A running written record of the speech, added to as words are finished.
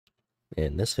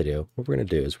In this video, what we're going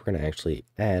to do is we're going to actually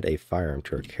add a firearm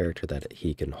to our character that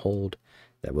he can hold,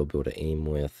 that we'll be able to aim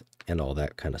with, and all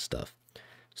that kind of stuff.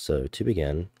 So to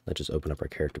begin, let's just open up our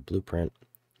character blueprint.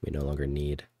 We no longer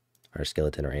need our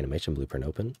skeleton or animation blueprint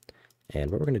open.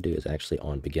 And what we're going to do is actually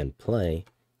on begin play,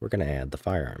 we're going to add the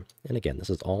firearm. And again, this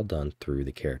is all done through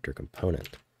the character component.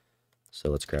 So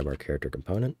let's grab our character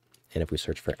component. And if we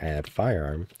search for add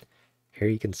firearm, here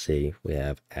you can see we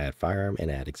have add firearm and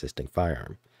add existing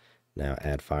firearm. Now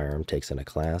add firearm takes in a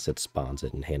class, it spawns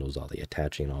it and handles all the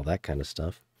attaching and all that kind of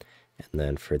stuff. And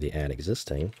then for the add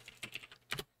existing,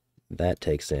 that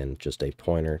takes in just a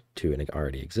pointer to an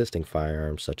already existing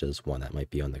firearm, such as one that might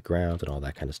be on the ground and all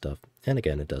that kind of stuff. And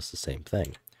again, it does the same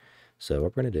thing. So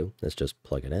what we're going to do is just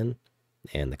plug it in,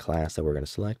 and the class that we're going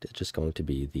to select is just going to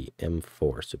be the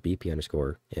M4, so BP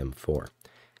underscore M4.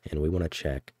 And we want to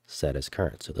check set as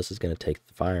current. So this is going to take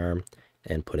the firearm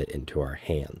and put it into our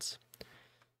hands.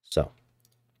 So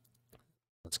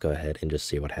let's go ahead and just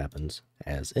see what happens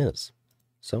as is.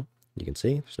 So you can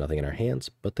see there's nothing in our hands,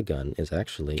 but the gun is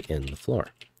actually in the floor.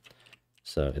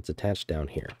 So it's attached down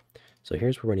here. So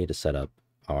here's where we need to set up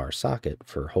our socket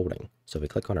for holding. So if we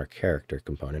click on our character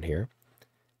component here,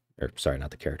 or sorry,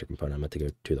 not the character component, I meant to go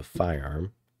to the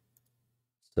firearm.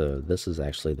 So this is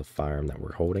actually the firearm that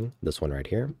we're holding, this one right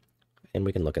here. And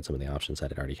we can look at some of the options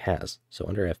that it already has. So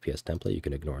under FPSTemplate, you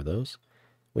can ignore those.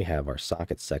 We have our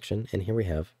socket section, and here we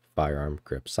have Firearm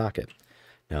Grip socket.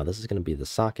 Now this is going to be the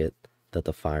socket that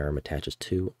the firearm attaches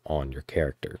to on your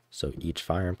character. So each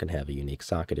firearm can have a unique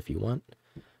socket if you want,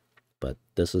 but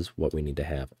this is what we need to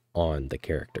have on the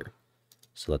character.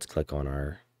 So let's click on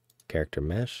our character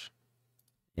mesh,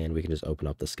 and we can just open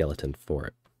up the skeleton for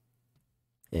it.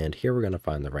 And here we're going to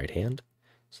find the right hand.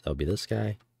 So that'll be this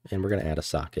guy, and we're going to add a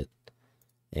socket,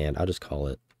 and I'll just call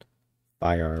it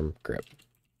Firearm Grip.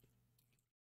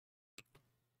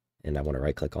 And I want to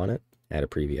right click on it, add a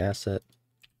preview asset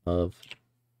of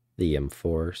the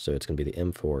M4, so it's going to be the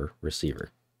M4 receiver.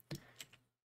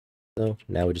 So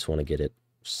now we just want to get it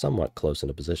somewhat close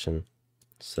into position.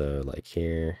 So like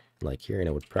here, and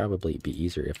it would probably be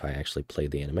easier if I actually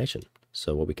played the animation.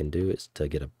 So what we can do is, to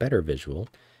get a better visual,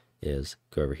 is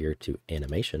go over here to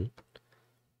animation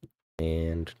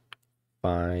and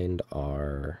find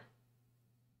our,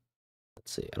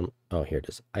 let's see, oh, here it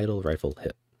is, idle rifle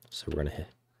hit. So we're going to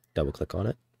double click on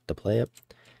it to play it,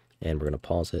 and we're going to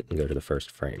pause it and go to the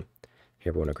first frame.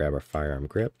 Here we want to grab our firearm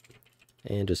grip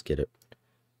and just get it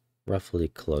roughly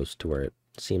close to where it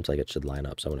seems like it should line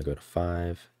up. So I'm going to go to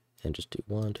 5 and just do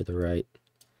 1 to the right.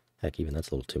 Heck, even that's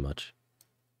a little too much,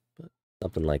 but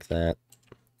something like that.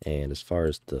 And as far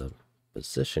as the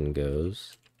position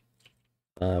goes,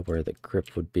 where the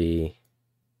grip would be,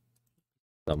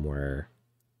 somewhere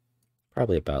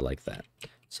probably about like that.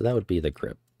 So that would be the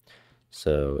grip.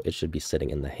 So it should be sitting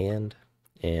in the hand,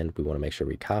 and we want to make sure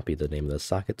we copy the name of the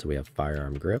socket. So we have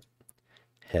Firearm Grip,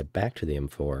 head back to the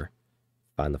M4,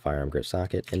 find the Firearm Grip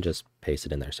socket, and just paste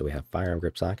it in there. So we have Firearm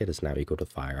Grip socket is now equal to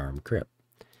Firearm Grip.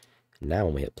 Now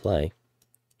when we hit play,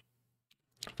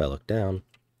 if I look down,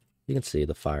 you can see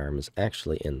the firearm is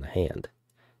actually in the hand.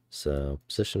 So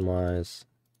position-wise,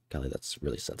 golly, that's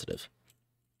really sensitive.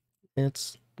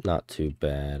 It's not too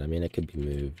bad. I mean, it could be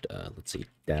moved, let's see,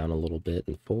 down a little bit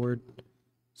and forward.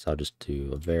 So I'll just do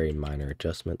a very minor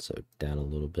adjustment. So down a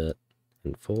little bit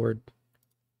and forward.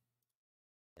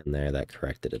 And there, that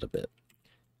corrected it a bit.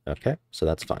 Okay, so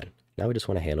that's fine. Now we just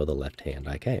want to handle the left hand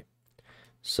IK.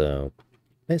 So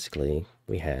basically,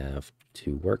 we have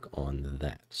to work on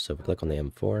that. So we click on the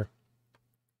M4,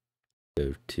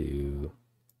 go to,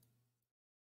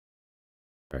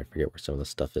 I forget where some of the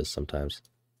stuff is sometimes.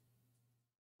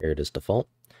 Here it is default.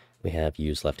 We have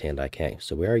use left hand IK.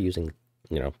 So we are using,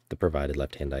 the provided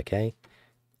left hand IK.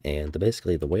 And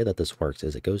basically the way that this works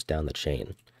is it goes down the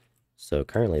chain. So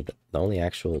currently the only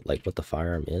actual, what the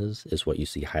firearm is what you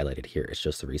see highlighted here. It's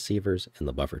just the receivers and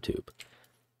the buffer tube.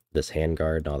 This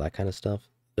handguard and all that kind of stuff,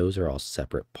 those are all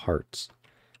separate parts.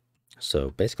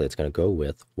 So basically it's going to go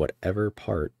with whatever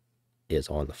part is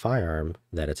on the firearm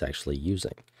that it's actually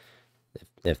using,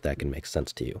 if that can make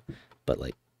sense to you. But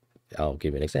I'll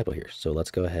give you an example here. So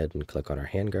let's go ahead and click on our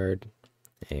handguard,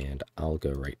 and I'll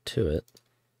go right to it,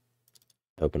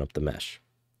 open up the mesh.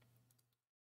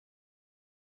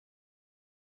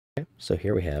 Okay, so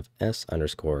here we have S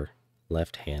underscore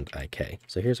left hand IK.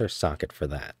 So here's our socket for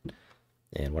that.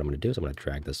 And what I'm going to do is I'm going to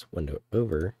drag this window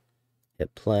over,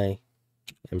 hit play,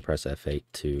 and press F8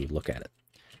 to look at it.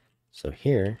 So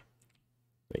here,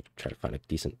 let me try to find a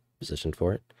decent position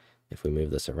for it. If we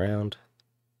move this around,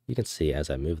 you can see as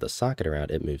I move the socket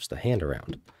around, it moves the hand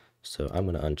around. So I'm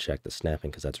going to uncheck the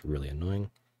snapping because that's really annoying.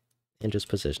 and just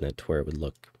position it to where it would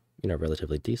look,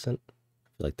 relatively decent. I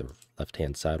feel like the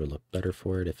left-hand side would look better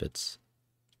for it if it's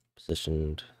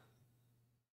positioned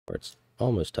where it's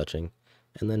almost touching,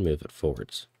 and then move it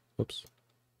forwards. Whoops.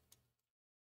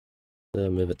 So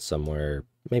move it somewhere,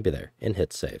 maybe there, and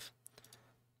hit save.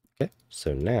 Okay,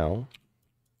 so now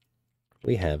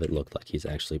we have it look like he's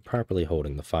actually properly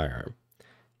holding the firearm,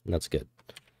 and that's good.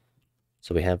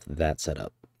 So we have that set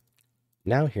up.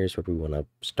 Now here's where we want to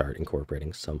start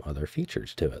incorporating some other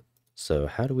features to it. So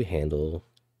how do we handle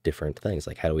different things?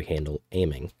 Like how do we handle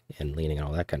aiming and leaning and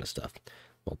all that kind of stuff?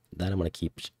 Well, that I'm going to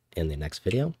keep in the next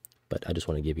video, but I just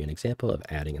want to give you an example of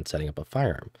adding and setting up a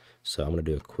firearm. So I'm going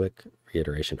to do a quick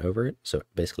reiteration over it. So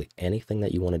basically anything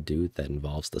that you want to do that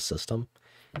involves the system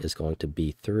is going to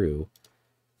be through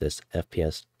this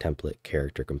FPS template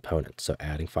character component. So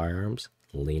adding firearms,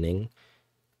 leaning,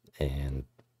 and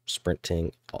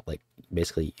sprinting, like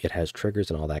basically it has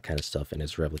triggers and all that kind of stuff, and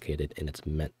it's replicated, and it's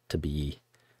meant to be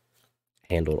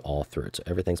handled all through it. So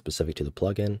everything specific to the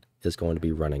plugin is going to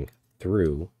be running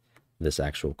through this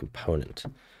actual component.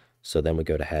 So then we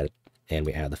go ahead and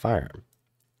we add the firearm.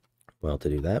 Well, to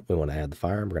do that, we want to add the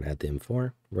firearm. We're going to add the M4.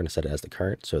 We're going to set it as the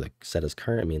current. So the set as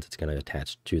current means it's going to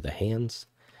attach to the hands.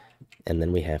 And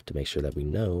then we have to make sure that we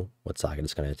know what socket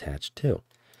it's going to attach to.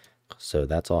 So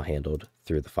that's all handled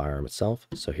through the firearm itself.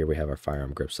 So here we have our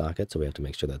firearm grip socket. So we have to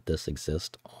make sure that this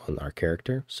exists on our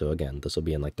character. So again, this will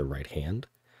be in like the right hand.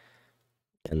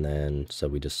 And then, so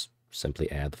we just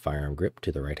simply add the firearm grip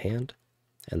to the right hand,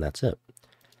 and that's it.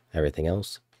 Everything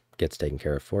else gets taken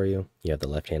care of for you. You have the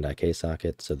left hand IK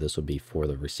socket. So this would be for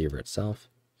the receiver itself.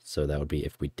 So that would be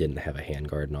if we didn't have a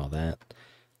handguard and all that.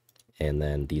 And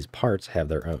then these parts have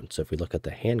their own. So if we look at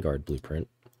the handguard blueprint,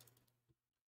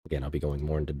 again, I'll be going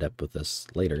more into depth with this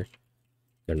later.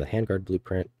 Go to the handguard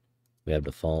blueprint, we have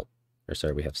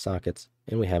we have sockets,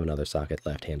 and we have another socket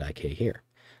left hand IK here.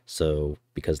 So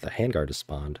because the handguard is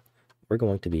spawned, we're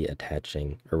going to be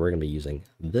attaching, or we're going to be using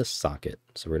this socket.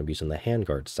 So we're going to be using the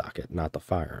handguard socket, not the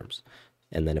firearms.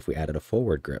 And then if we added a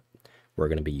forward grip, we're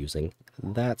going to be using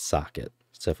that socket.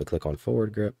 So if we click on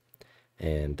forward grip,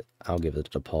 and I'll give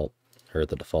it the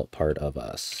default part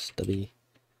of stubby.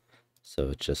 So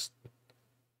it's just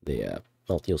the,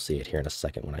 well, you'll see it here in a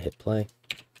second when I hit play.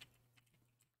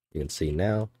 You can see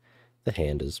now the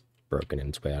hand is broken in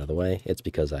its way out of the way. It's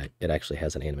because it actually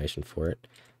has an animation for it,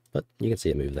 but you can see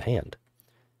it move the hand.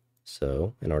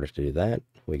 So in order to do that,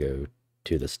 we go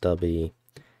to the stubby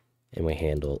and we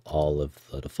handle all of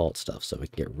the default stuff. So we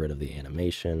can get rid of the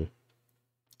animation,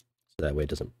 so that way it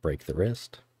doesn't break the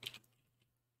wrist.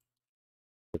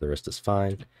 The wrist is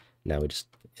fine. Now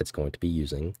it's going to be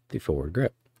using the forward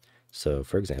grip. So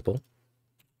for example,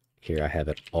 here I have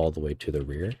it all the way to the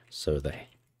rear. So the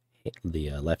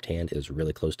left hand is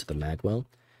really close to the magwell.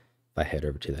 If I head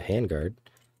over to the handguard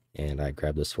and I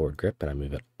grab this forward grip and I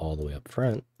move it all the way up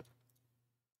front,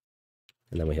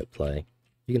 and then we hit play,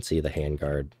 you can see the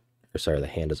handguard, the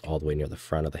hand is all the way near the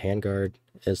front of the handguard,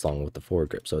 along with the forward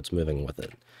grip, so it's moving with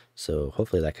it. So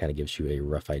hopefully that kind of gives you a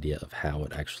rough idea of how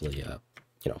it actually,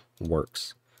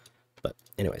 works. But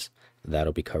anyways,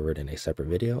 that'll be covered in a separate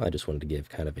video. I just wanted to give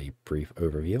kind of a brief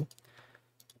overview.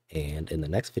 And in the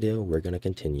next video, we're going to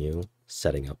continue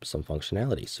setting up some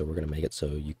functionality. So we're going to make it so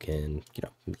you can,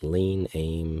 lean,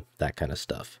 aim, that kind of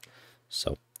stuff.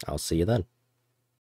 So I'll see you then.